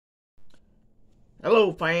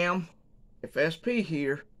Hello fam, FSP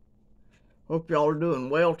here. Hope y'all are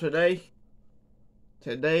doing well today.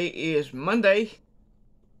 Today is Monday,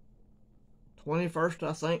 21st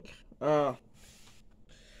I think.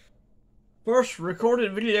 First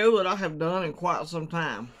recorded video that I have done in quite some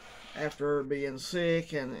time after being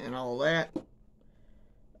sick and all that.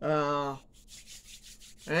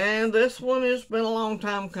 And this one has been a long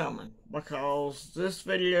time coming because this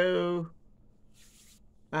video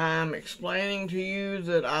I'm explaining to you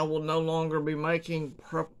that I will no longer be making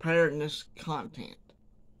preparedness content.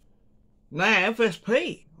 Now,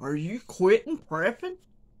 FSP, are you quitting prepping?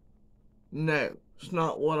 No, it's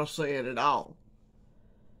not what I said at all.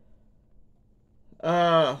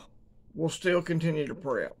 We'll still continue to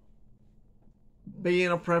prep.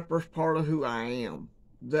 Being a prepper is part of who I am.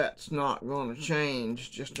 That's not going to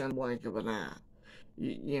change just in the blink of an eye.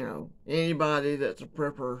 You know, anybody that's a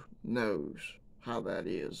prepper knows how that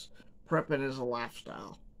is. Prepping is a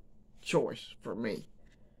lifestyle choice for me.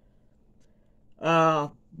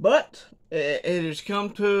 But it has come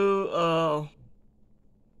to,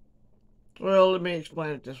 well, let me explain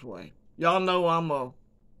it this way. Y'all know I'm a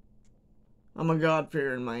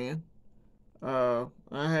God-fearing man. I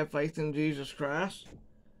have faith in Jesus Christ.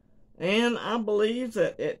 And I believe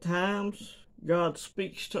that at times God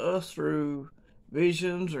speaks to us through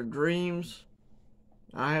visions or dreams.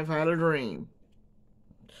 I have had a dream.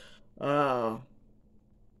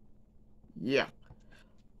 Yeah.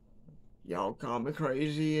 Y'all call me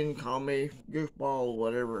crazy and call me goofball or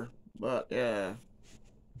whatever. But, I've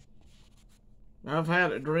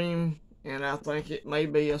had a dream and I think it may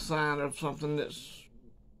be a sign of something that's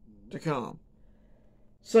to come.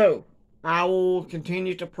 So, I will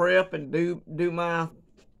continue to prep and do my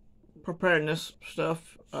preparedness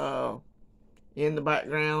stuff, in the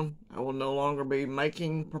background. I will no longer be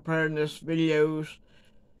making preparedness videos.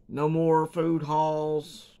 No more food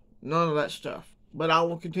hauls, none of that stuff. But I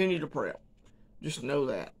will continue to prep. Just know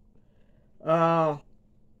that.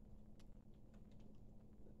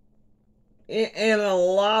 And a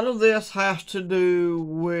lot of this has to do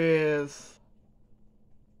with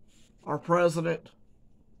our president,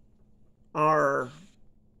 our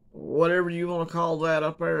whatever you want to call that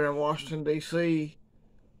up there in Washington, D.C.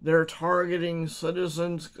 They're targeting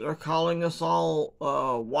citizens. They're calling us all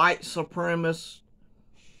white supremacists.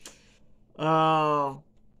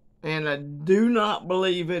 And I do not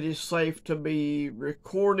believe it is safe to be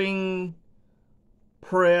recording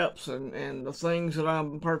preps and the things that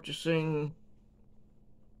I'm purchasing.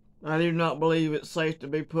 I do not believe it's safe to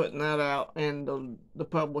be putting that out in the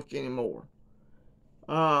public anymore.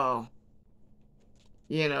 You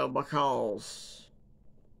know, because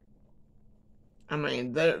I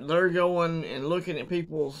mean, they're going and looking at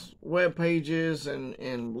people's web pages and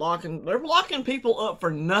they're locking people up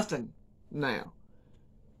for nothing now.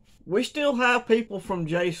 We still have people from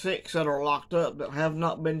J6 that are locked up that have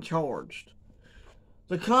not been charged.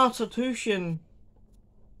 The Constitution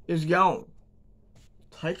is gone.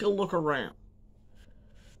 Take a look around.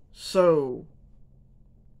 So,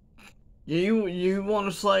 you want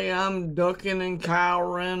to say I'm ducking and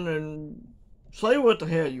cowering and say what the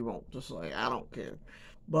hell you want to say. I don't care.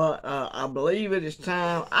 But I believe it is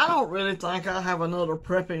time. I don't really think I have another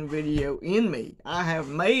prepping video in me. I have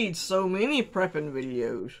made so many prepping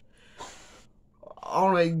videos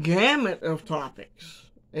on a gamut of topics.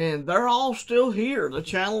 And they're all still here. The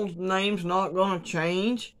channel's name's not going to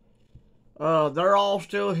change. They're all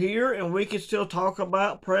still here. And we can still talk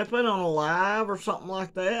about prepping on a live or something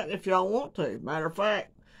like that if y'all want to. Matter of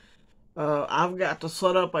fact, I've got to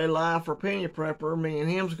set up a live for Penny Prepper. Me and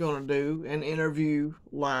him's going to do an interview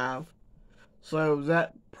live. So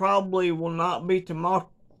that probably will not be tomorrow.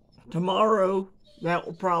 That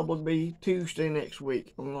will probably be Tuesday next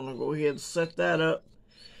week. I'm going to go ahead and set that up.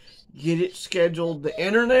 Get it scheduled. The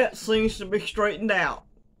internet seems to be straightened out.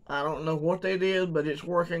 I don't know what they did, but it's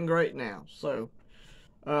working great now. So,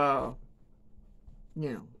 you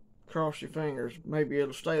know, cross your fingers. Maybe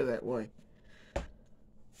it'll stay that way.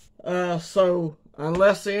 So,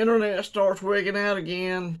 unless the internet starts wigging out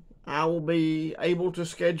again, I will be able to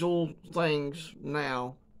schedule things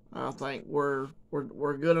now. I think we're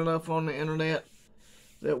good enough on the internet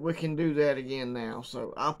that we can do that again now.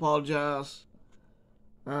 So, I apologize.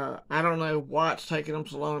 I don't know why it's taking them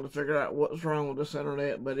so long to figure out what's wrong with this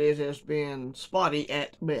internet, but it has been spotty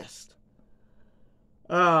at best.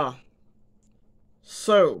 We'll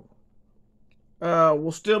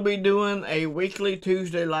still be doing a weekly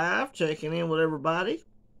Tuesday live, checking in with everybody.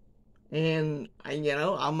 And, you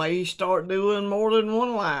know, I may start doing more than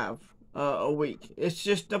one live a week.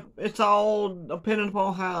 It's all dependent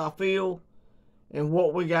upon how I feel and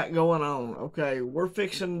what we got going on. Okay, we're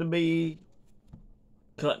fixing to be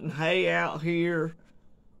cutting hay out here.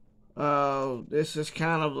 This is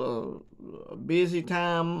kind of a busy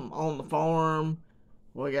time on the farm.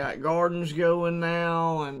 We got gardens going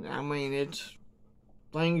now, and I mean,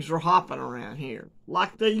 things are hopping around here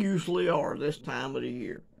like they usually are this time of the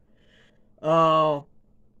year.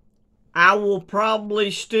 I will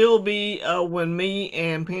probably still be, when me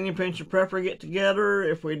and Penny Pincher Prepper get together,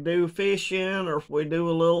 if we do fishing or if we do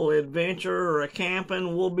a little adventure or a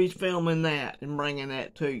camping, we'll be filming that and bringing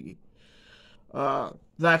that to you.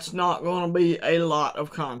 That's not going to be a lot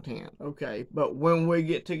of content, okay? But when we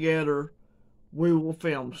get together, we will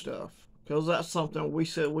film stuff, because that's something we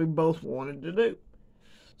said we both wanted to do.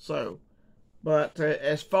 So, but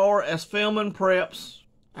as far as filming preps,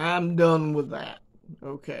 I'm done with that,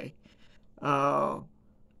 okay? You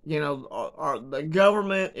know, the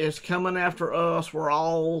government is coming after us. We're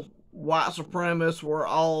all white supremacists. We're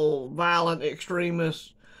all violent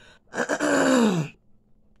extremists.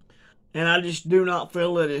 And I just do not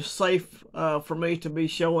feel it is safe for me to be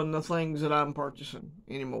showing the things that I'm purchasing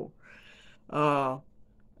anymore.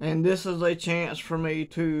 And this is a chance for me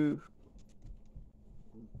to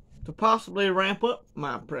possibly ramp up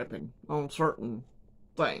my prepping on certain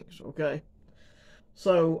things, okay?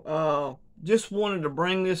 So, just wanted to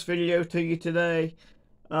bring this video to you today.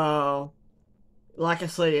 Like I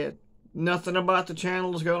said, nothing about the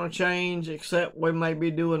channel is going to change, except we may be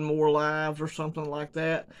doing more lives or something like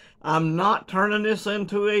that. I'm not turning this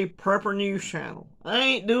into a prepper news channel. I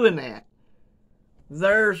ain't doing that.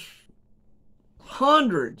 There's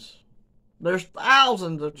hundreds, there's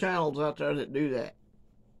thousands of channels out there that do that.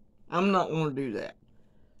 I'm not going to do that.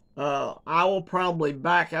 I will probably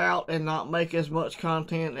back out and not make as much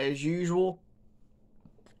content as usual.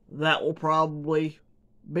 That will probably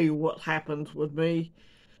be what happens with me.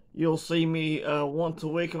 You'll see me once a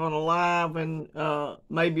week on a live, and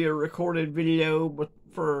maybe a recorded video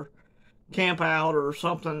for camp out or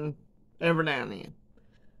something every now and then.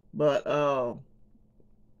 But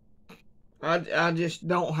I just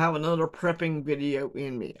don't have another prepping video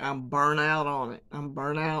in me. I'm burnt out on it. I'm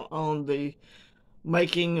burnt out on the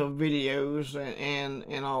making of videos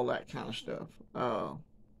and all that kind of stuff.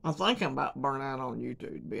 I think I'm about burnt out on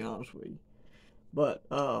YouTube, to be honest with you. But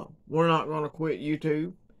we're not going to quit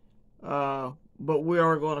YouTube. But we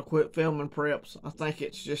are going to quit filming preps. I think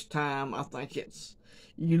it's just time. I think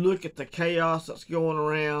you look at the chaos that's going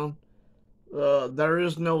around. There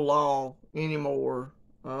is no law anymore,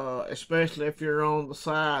 especially if you're on the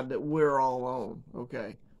side that we're all on,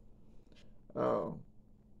 okay?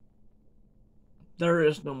 There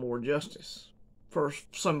is no more justice for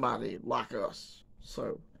somebody like us.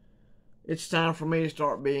 So it's time for me to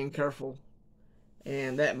start being careful,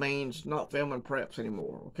 and that means not filming preps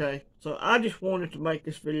anymore, okay? So I just wanted to make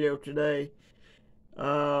this video today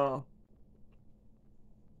and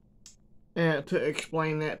to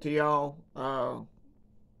explain that to y'all.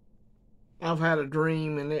 I've had a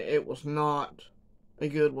dream, and it was not a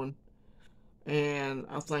good one. And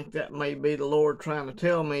I think that may be the Lord trying to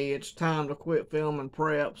tell me it's time to quit filming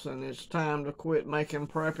preps, and it's time to quit making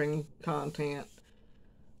prepping content.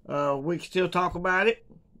 We can still talk about it.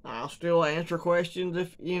 I'll still answer questions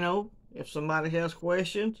if somebody has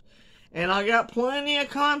questions. And I got plenty of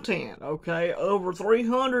content, okay? Over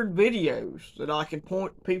 300 videos that I can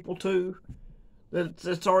point people to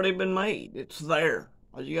that's already been made. It's there.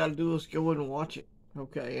 All you got to do is go in and watch it,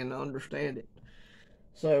 okay, and understand it.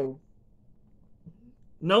 So,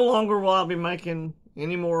 no longer will I be making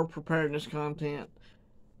any more preparedness content.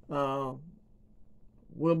 We'll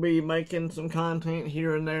be making some content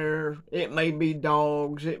here and there. It may be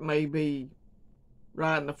dogs. It may be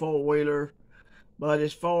riding a four-wheeler. But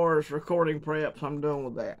as far as recording preps, I'm done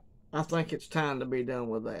with that. I think it's time to be done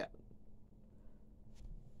with that.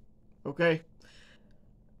 Okay?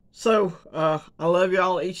 So, I love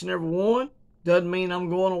y'all, each and every one. Doesn't mean I'm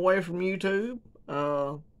going away from YouTube.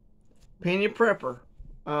 Penny Prepper.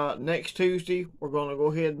 Next Tuesday, we're going to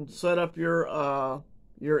go ahead and set up your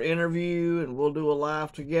interview, and we'll do a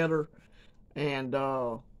live together, and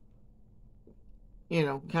kind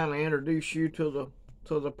of introduce you to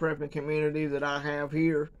the prepping community that I have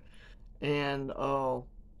here, and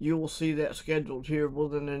you will see that scheduled here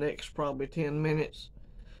within the next probably 10 minutes.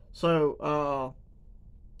 So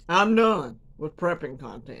I'm done with prepping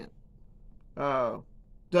content.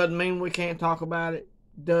 Doesn't mean we can't talk about it.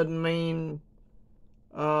 Doesn't mean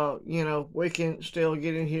we can still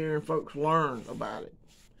get in here and folks learn about it.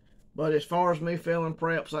 But as far as me filming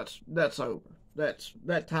preps, that's over.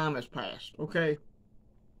 That time has passed. Okay.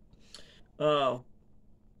 I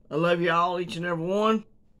love y'all, each and every one.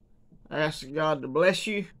 Ask God to bless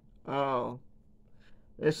you.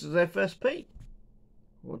 This is FSP.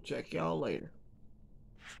 We'll check y'all later.